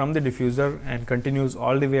begins from the diffuser and continues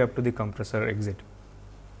all the way up to the compressor exit.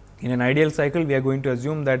 In an ideal cycle, we are going to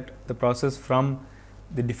assume that the process from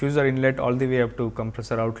the diffuser inlet all the way up to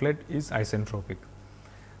compressor outlet is isentropic.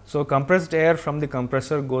 So, compressed air from the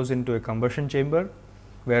compressor goes into a combustion chamber,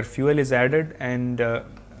 where fuel is added and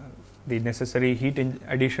the necessary heat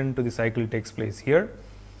addition to the cycle takes place here.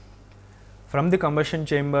 From the combustion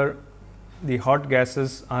chamber, the hot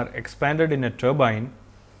gases are expanded in a turbine,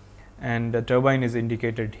 and the turbine is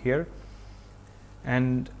indicated here.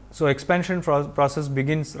 And so, expansion process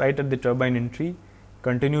begins right at the turbine entry,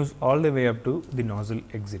 continues all the way up to the nozzle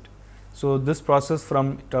exit. So, this process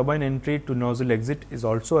from turbine entry to nozzle exit is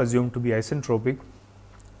also assumed to be isentropic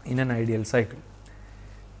in an ideal cycle.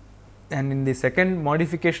 And in the second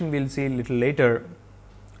modification we will see a little later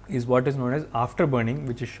is what is known as afterburning,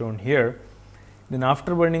 which is shown here. In an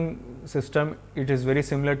afterburning system, it is very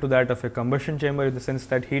similar to that of a combustion chamber in the sense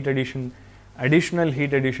that additional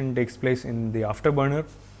heat addition takes place in the afterburner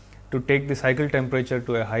to take the cycle temperature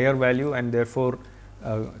to a higher value and therefore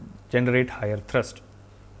generate higher thrust.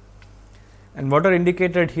 And what are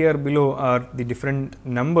indicated here below are the different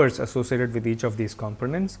numbers associated with each of these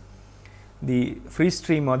components. The free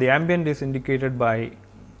stream or the ambient is indicated by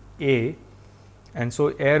A, and so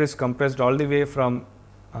air is compressed all the way from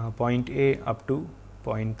point A up to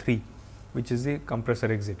point 3, which is the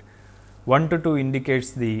compressor exit. 1 to 2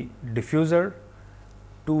 indicates the diffuser,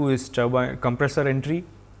 2 is turbine compressor entry,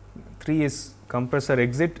 3 is compressor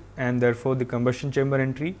exit and therefore, the combustion chamber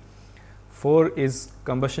entry, 4 is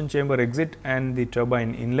combustion chamber exit and the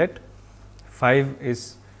turbine inlet, 5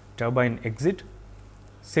 is turbine exit,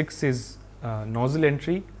 6 is nozzle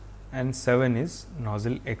entry and 7 is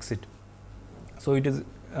nozzle exit. So, it is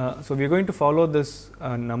so we are going to follow this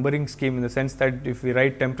numbering scheme in the sense that if we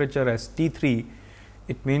write temperature as T3,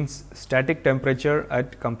 it means static temperature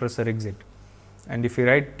at compressor exit, and if we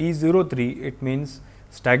write T03, it means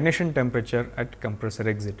stagnation temperature at compressor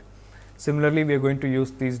exit. Similarly, we are going to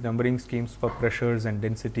use these numbering schemes for pressures and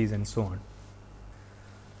densities and so on.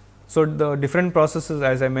 So, the different processes,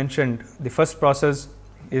 as I mentioned, the first process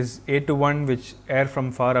is A to 1, which air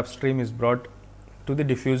from far upstream is brought to the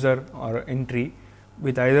diffuser or entry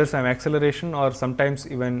with either some acceleration or sometimes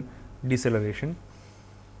even deceleration.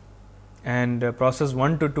 And process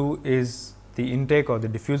 1 to 2 is the intake or the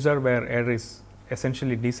diffuser, where air is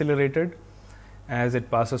essentially decelerated as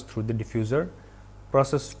it passes through the diffuser.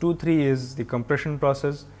 Process 2-3 is the compression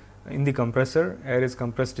process. In the compressor, air is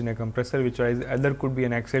compressed in a compressor, which either could be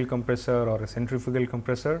an axial compressor or a centrifugal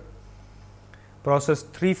compressor. Process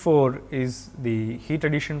 3-4 is the heat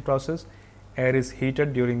addition process. Air is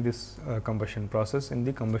heated during this combustion process in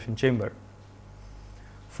the combustion chamber.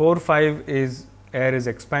 4-5 is air is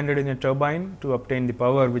expanded in a turbine to obtain the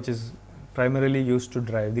power which is primarily used to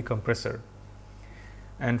drive the compressor.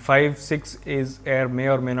 And 5-6 is air may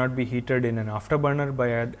or may not be heated in an afterburner by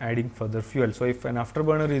adding further fuel. So, if an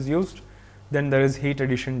afterburner is used, then there is heat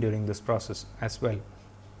addition during this process as well.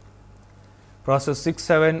 Process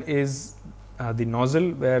 6-7 is the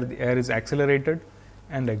nozzle, where the air is accelerated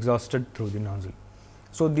and exhausted through the nozzle.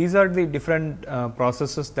 So, these are the different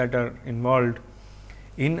processes that are involved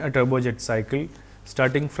in a turbojet cycle,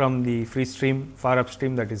 starting from the free stream far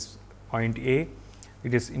upstream, that is point A.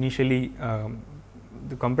 It is initially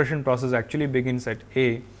the compression process actually begins at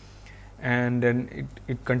A, and then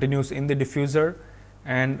it continues in the diffuser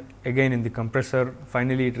and again in the compressor.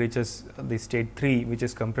 Finally, it reaches the state 3, which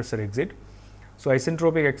is compressor exit. So,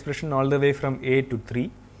 isentropic expression all the way from A to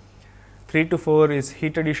 3. 3 to 4 is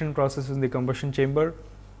heat addition process in the combustion chamber.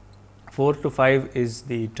 4 to 5 is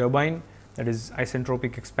the turbine, that is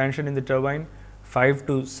isentropic expansion in the turbine, 5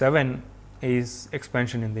 to 7 is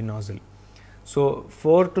expansion in the nozzle. So,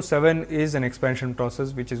 4 to 7 is an expansion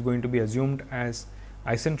process which is going to be assumed as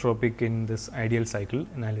isentropic in this ideal cycle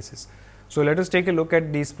analysis. So, let us take a look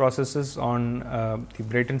at these processes on the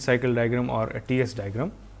Brayton cycle diagram or a TS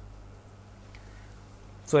diagram.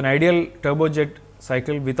 So, an ideal turbojet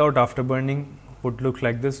cycle without afterburning would look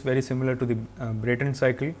like this, very similar to the Brayton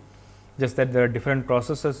cycle, just that there are different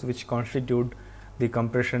processes which constitute the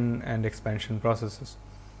compression and expansion processes.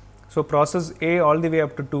 So, process A all the way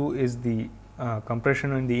up to 2 is the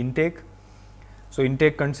compression in the intake. So,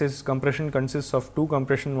 intake compression consists of two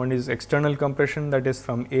compression, one is external compression, that is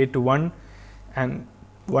from A to 1, and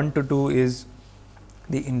 1 to 2 is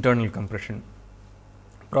the internal compression.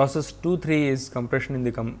 Process 2-3 is compression in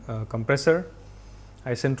the compressor,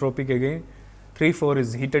 isentropic again. 3-4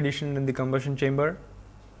 is heat addition in the combustion chamber.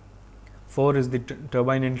 4 is the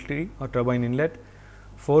turbine entry or turbine inlet.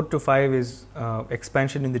 4 to 5 is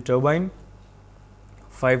expansion in the turbine.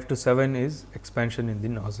 5 to 7 is expansion in the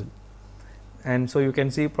nozzle. And so, you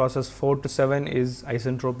can see process 4 to 7 is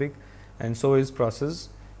isentropic, and so is process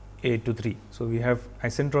A to 3. So, we have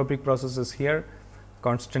isentropic processes here,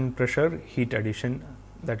 constant pressure heat addition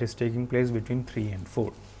that is taking place between 3 and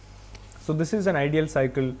 4. So, this is an ideal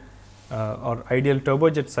cycle or ideal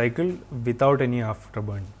turbojet cycle without any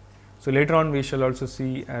afterburn. So, later on we shall also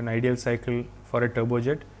see an ideal cycle for a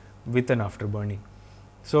turbojet with an afterburning.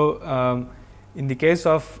 So, in the case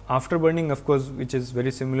of afterburning, of course, which is very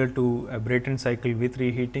similar to a Brayton cycle with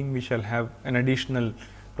reheating, we shall have an additional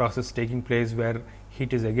process taking place where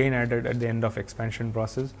heat is again added at the end of expansion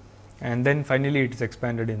process, and then finally, it is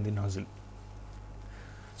expanded in the nozzle.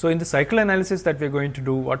 So, in the cycle analysis that we are going to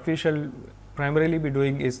do, what we shall primarily be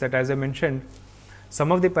doing is that, as I mentioned,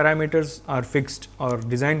 some of the parameters are fixed or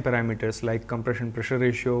design parameters like compression pressure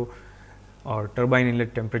ratio or turbine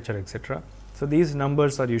inlet temperature, etc. So, these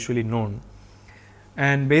numbers are usually known,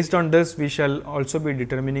 and based on this we shall also be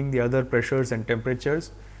determining the other pressures and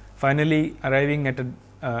temperatures, finally arriving at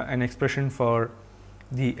an expression for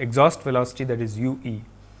the exhaust velocity, that is U e.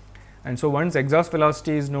 And so, once exhaust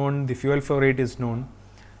velocity is known, the fuel flow rate is known,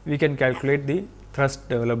 we can calculate the thrust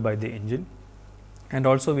developed by the engine, and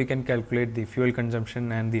also we can calculate the fuel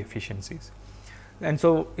consumption and the efficiencies. And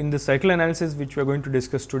so, in the cycle analysis which we are going to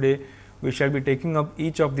discuss today, we shall be taking up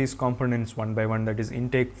each of these components one by one, that is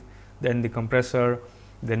intake, then the compressor,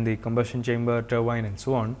 then the combustion chamber, turbine, and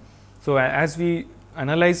so on. So, as we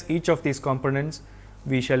analyze each of these components,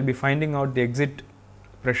 we shall be finding out the exit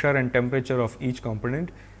pressure and temperature of each component,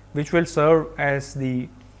 which will serve as the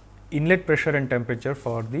inlet pressure and temperature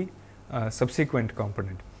for the subsequent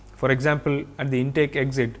component. For example, at the intake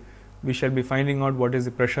exit, we shall be finding out what is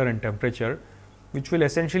the pressure and temperature, which will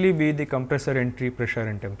essentially be the compressor entry pressure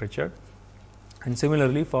and temperature, and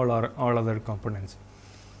similarly for all other components.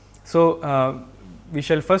 So, we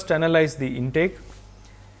shall first analyze the intake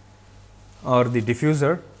or the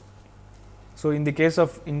diffuser. So, in the case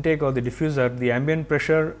of intake or the diffuser, the ambient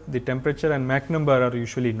pressure, the temperature, and Mach number are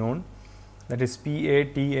usually known, that is P A,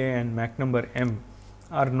 T A and Mach number M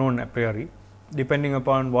are known a priori, depending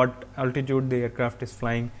upon what altitude the aircraft is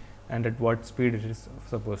flying and at what speed it is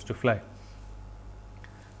supposed to fly.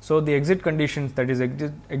 So, the exit conditions, that is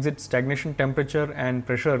exit stagnation temperature and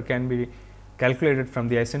pressure, can be calculated from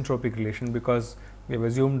the isentropic relation, because we have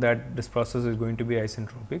assumed that this process is going to be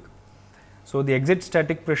isentropic. So, the exit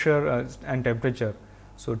static pressure and temperature,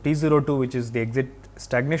 so T02, which is the exit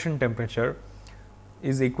stagnation temperature,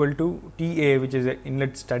 is equal to T A, which is the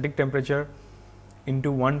inlet static temperature,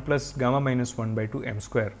 into 1 plus gamma minus 1 by 2 m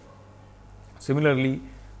square. Similarly,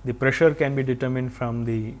 the pressure can be determined from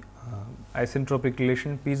the isentropic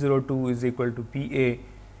relation. P02 is equal to P A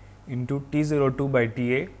into T02 by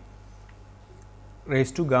T A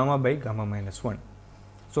raised to gamma by gamma minus 1.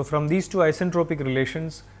 So, from these two isentropic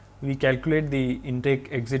relations, we calculate the intake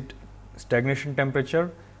exit stagnation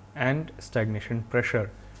temperature and stagnation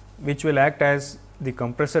pressure, which will act as the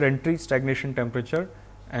compressor entry stagnation temperature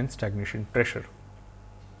and stagnation pressure.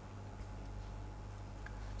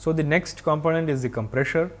 So, the next component is the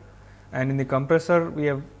compressor, and in the compressor we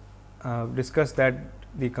have discussed that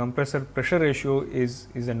the compressor pressure ratio is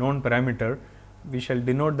a known parameter. We shall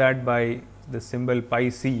denote that by the symbol pi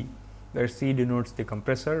c, where c denotes the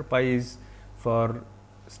compressor, pi is for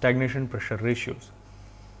stagnation pressure ratios.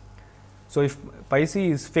 So, if pi c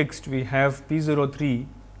is fixed, we have P03,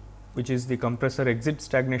 which is the compressor exit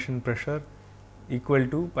stagnation pressure, equal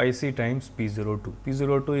to pi c times P02.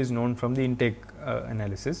 P02 is known from the intake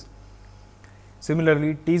analysis.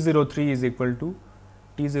 Similarly, T03 is equal to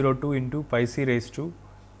T02 into pi c raised to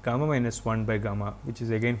gamma minus 1 by gamma, which is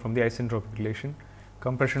again from the isentropic relation.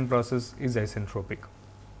 Compression process is isentropic.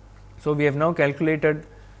 So, we have now calculated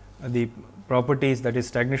the properties, that is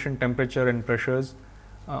stagnation temperature and pressures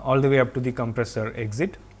all the way up to the compressor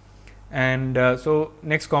exit. And so,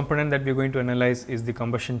 next component that we are going to analyze is the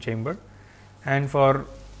combustion chamber, and for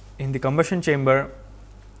in the combustion chamber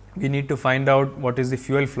we need to find out what is the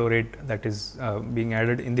fuel flow rate that is being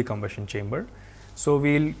added in the combustion chamber. So,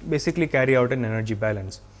 we will basically carry out an energy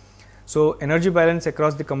balance. So, energy balance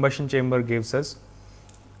across the combustion chamber gives us,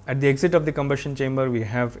 at the exit of the combustion chamber we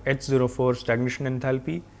have H04 stagnation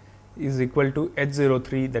enthalpy is equal to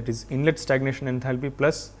H03, that is inlet stagnation enthalpy,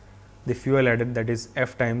 plus the fuel added, that is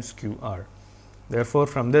F times QR. Therefore,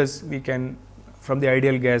 from this we can, from the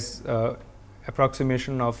ideal gas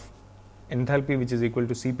approximation of enthalpy, which is equal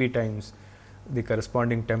to Cp times the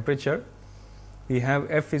corresponding temperature, we have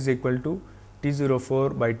F is equal to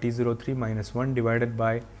T04 by T03 minus 1 divided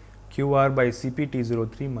by QR by Cp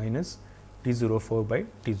T03 minus T04 by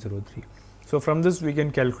T03. So, from this we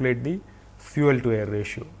can calculate the fuel to air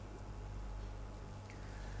ratio.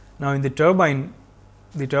 Now, in the turbine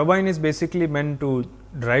is basically meant to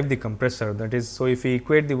drive the compressor, that is, so if we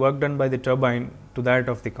equate the work done by the turbine to that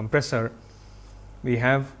of the compressor, we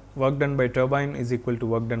have work done by turbine is equal to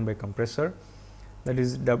work done by compressor, that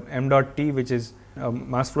is m dot T, which is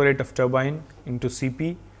mass flow rate of turbine, into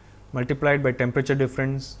Cp multiplied by temperature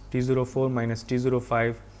difference T04 minus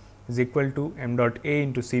T05 is equal to m dot A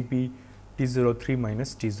into Cp T03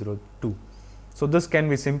 minus T02. So, this can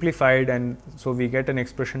be simplified, and so we get an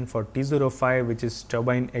expression for T05, which is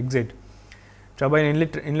turbine exit. Turbine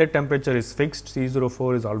inlet temperature is fixed,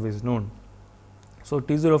 T04 is always known. So,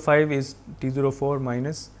 T05 is T04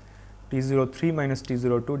 minus T03 minus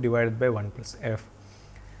T02 divided by 1 plus F.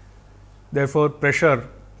 Therefore, pressure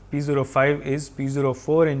P05 is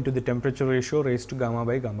P04 into the temperature ratio raised to gamma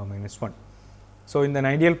by gamma minus 1. So, in an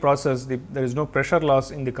ideal process, there is no pressure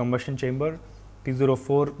loss in the combustion chamber,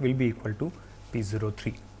 P04 will be equal to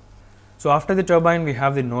P03. So, after the turbine we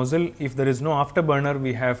have the nozzle. If there is no afterburner,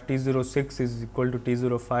 we have T06 is equal to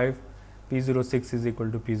T05, P06 is equal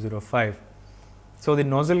to P05. So, the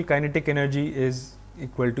nozzle kinetic energy is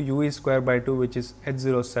equal to UE square by 2, which is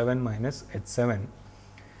H07 minus H7.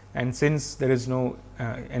 And since there is no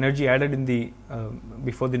energy added in the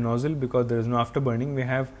before the nozzle, because there is no afterburning, we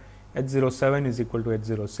have H07 is equal to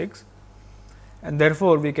H06, and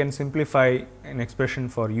therefore, we can simplify an expression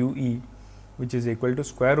for UE, which is equal to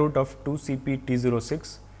square root of 2 Cp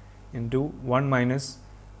T06 into 1 minus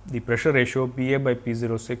the pressure ratio Pa by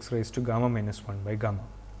P06 raised to gamma minus 1 by gamma.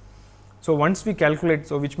 So, once we calculate,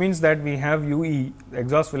 so which means that we have UE, the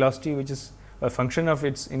exhaust velocity, which is a function of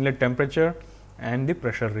its inlet temperature and the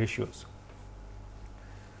pressure ratios.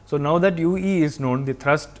 So, now that UE is known, the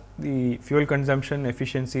thrust, the fuel consumption,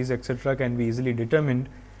 efficiencies, etc., can be easily determined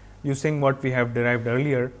using what we have derived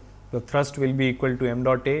earlier. The thrust will be equal to m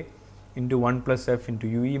dot A into 1 plus F into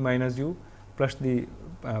UE minus U plus the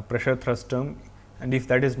pressure thrust term, and if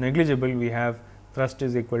that is negligible, we have thrust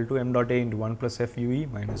is equal to m dot A into 1 plus F UE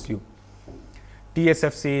minus U.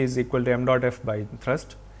 TSFC is equal to m dot F by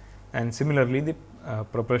thrust, and similarly the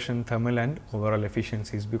propulsion, thermal and overall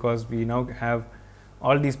efficiencies, because we now have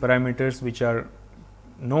all these parameters which are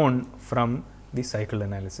known from the cycle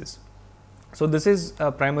analysis. So, this is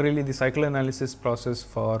primarily the cycle analysis process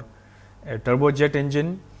for a turbojet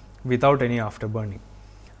engine without any afterburning.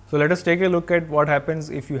 So, let us take a look at what happens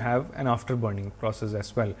if you have an afterburning process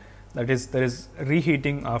as well, that is, there is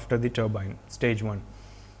reheating after the turbine, stage 1.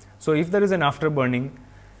 So, if there is an afterburning,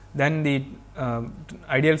 then the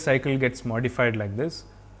ideal cycle gets modified like this.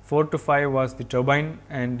 4 to 5 was the turbine,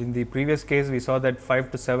 and in the previous case we saw that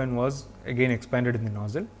 5 to 7 was again expanded in the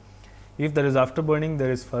nozzle. If there is afterburning,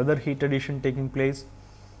 there is further heat addition taking place,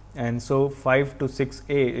 and so 5 to 6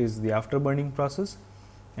 A is the afterburning process,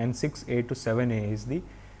 and 6 A to 7 A is the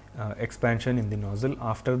expansion in the nozzle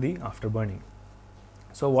after the afterburning.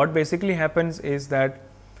 So, what basically happens is that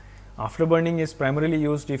afterburning is primarily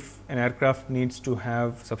used if an aircraft needs to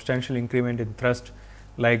have substantial increment in thrust,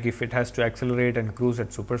 like if it has to accelerate and cruise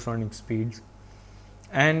at supersonic speeds,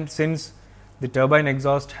 and since the turbine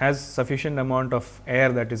exhaust has sufficient amount of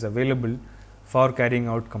air that is available for carrying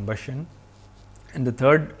out combustion. And the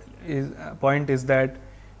third point is that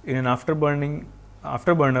in an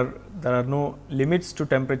afterburner there are no limits to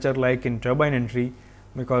temperature like in turbine entry,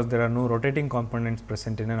 because there are no rotating components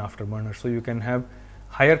present in an afterburner. So, you can have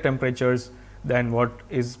higher temperatures than what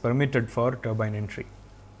is permitted for turbine entry.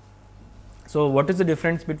 So, what is the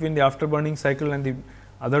difference between the afterburning cycle and the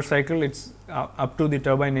other cycle? It is up to the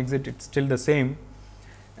turbine exit, it is still the same,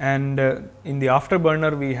 and in the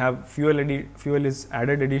afterburner we have fuel is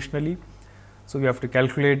added additionally. So, we have to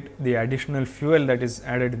calculate the additional fuel that is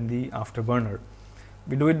added in the afterburner.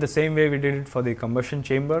 We do it the same way we did it for the combustion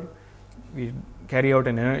chamber. We carry out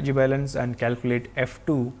an energy balance and calculate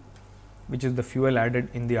F2, which is the fuel added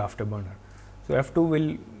in the afterburner. So,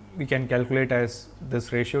 F2 we can calculate as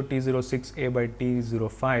this ratio T06 A by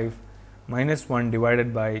T05 minus 1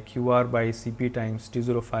 divided by QR by Cp times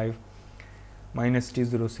T05 minus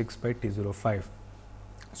T06 by T05.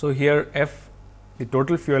 So, here the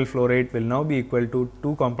total fuel flow rate will now be equal to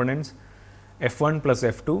two components F1 plus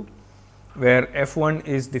F2, where F1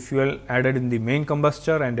 is the fuel added in the main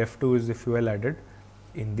combustor and F2 is the fuel added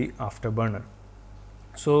in the afterburner.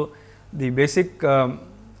 So, the basic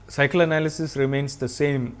cycle analysis remains the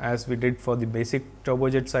same as we did for the basic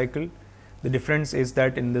turbojet cycle. The difference is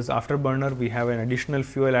that in this afterburner we have an additional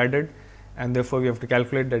fuel added, and therefore, we have to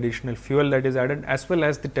calculate the additional fuel that is added as well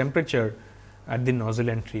as the temperature at the nozzle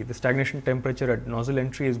entry. The stagnation temperature at nozzle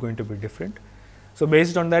entry is going to be different. So,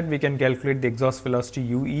 based on that we can calculate the exhaust velocity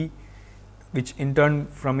UE, which in turn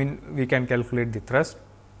we can calculate the thrust,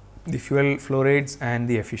 the fuel flow rates and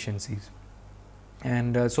the efficiencies.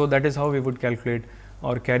 And so, that is how we would calculate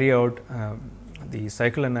or carry out the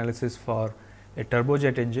cycle analysis for a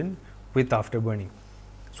turbojet engine with afterburning.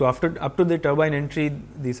 So, up to the turbine entry,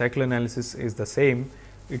 the cycle analysis is the same.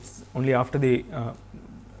 It is only after the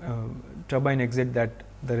turbine exit that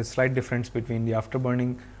there is slight difference between the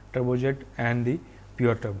afterburning turbojet and the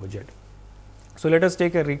pure turbojet. So, let us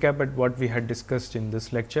take a recap at what we had discussed in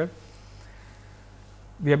this lecture.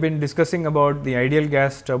 We have been discussing about the ideal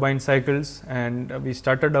gas turbine cycles, and we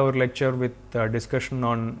started our lecture with discussion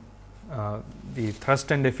on the thrust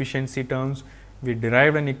and efficiency terms. We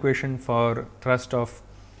derived an equation for thrust of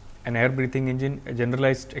an air breathing engine, a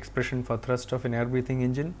generalized expression for thrust of an air breathing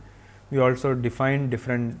engine. We also defined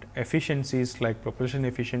different efficiencies like propulsion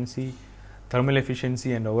efficiency, thermal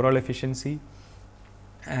efficiency and overall efficiency,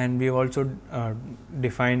 and we have also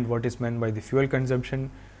defined what is meant by the fuel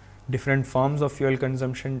consumption, different forms of fuel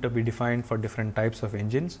consumption to be defined for different types of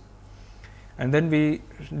engines. And then we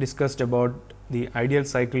discussed about the ideal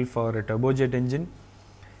cycle for a turbojet engine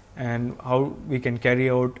and how we can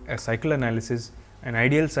carry out a cycle analysis, an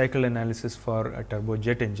ideal cycle analysis for a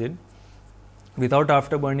turbojet engine without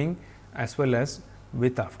afterburning as well as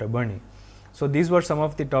with afterburning. So, these were some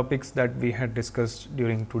of the topics that we had discussed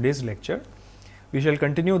during today's lecture. We shall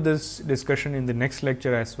continue this discussion in the next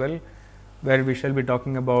lecture as well, where we shall be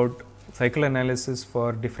talking about cycle analysis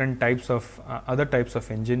for different types of other types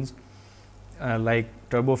of engines like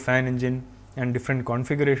turbofan engine and different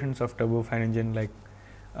configurations of turbofan engine like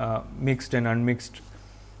mixed and unmixed.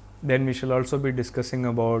 Then we shall also be discussing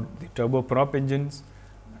about the turboprop engines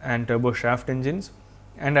and turboshaft engines,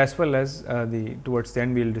 and as well as towards the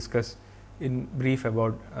end we will discuss in brief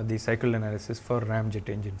about the cycle analysis for ramjet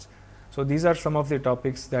engines. So, these are some of the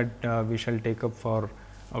topics that we shall take up for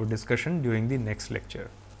our discussion during the next lecture.